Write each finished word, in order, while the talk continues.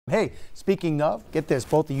Hey, speaking of, get this,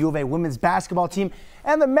 both the U of A women's basketball team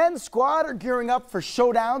and the men's squad are gearing up for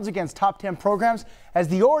showdowns against top 10 programs as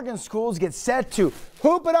the Oregon schools get set to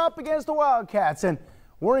hoop it up against the Wildcats. And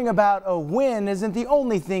worrying about a win isn't the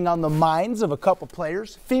only thing on the minds of a couple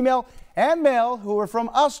players, female and male, who are from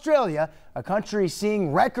Australia, a country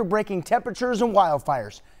seeing record-breaking temperatures and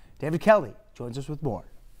wildfires. David Kelly joins us with more.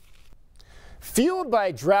 Fueled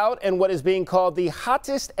by drought and what is being called the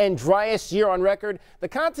hottest and driest year on record, the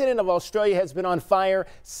continent of Australia has been on fire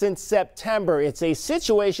since September. It's a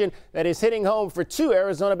situation that is hitting home for two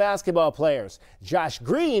Arizona basketball players, Josh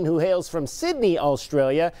Green, who hails from Sydney,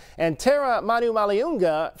 Australia, and Tara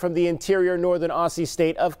Manumaleuga from the interior northern Aussie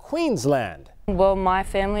state of Queensland. Well, my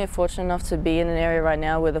family are fortunate enough to be in an area right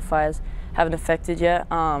now where the fires haven't affected yet.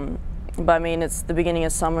 But I mean, it's the beginning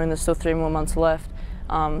of summer and there's still 3 more months left.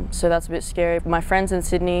 So that's a bit scary. My friends in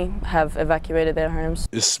Sydney have evacuated their homes.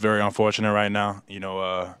 It's very unfortunate right now.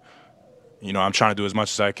 I'm trying to do as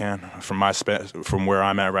much as I can from where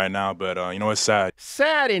I'm at right now, but it's sad.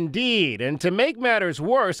 Sad indeed. And to make matters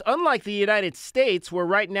worse, unlike the United States, where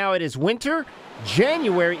right now it is winter,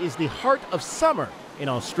 January is the heart of summer in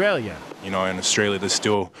Australia. In Australia, there's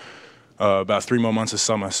still about 3 more months of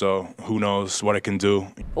summer, so who knows what it can do.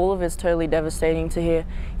 All of it's totally devastating to hear,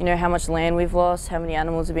 how much land we've lost, how many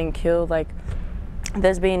animals have been killed. Like,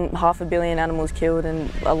 there's been 500 million animals killed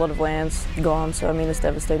and a lot of land's gone, so I mean, it's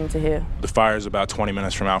devastating to hear. The fire is about 20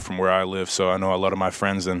 minutes from where I live, so I know a lot of my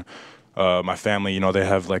friends and my family, they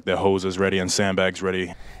have like their hoses ready and sandbags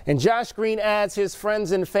ready. And Josh Green adds his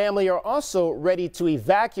friends and family are also ready to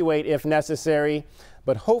evacuate if necessary,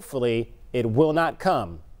 but hopefully it will not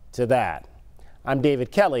come to that. I'm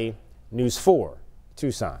David Kelly, News 4,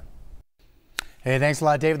 Tucson. Hey, thanks a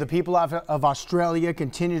lot, David. The people of Australia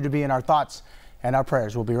continue to be in our thoughts and our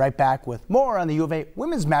prayers. We'll be right back with more on the U of A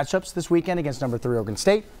women's matchups this weekend against number 3 Oregon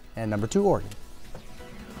State and number 2 Oregon.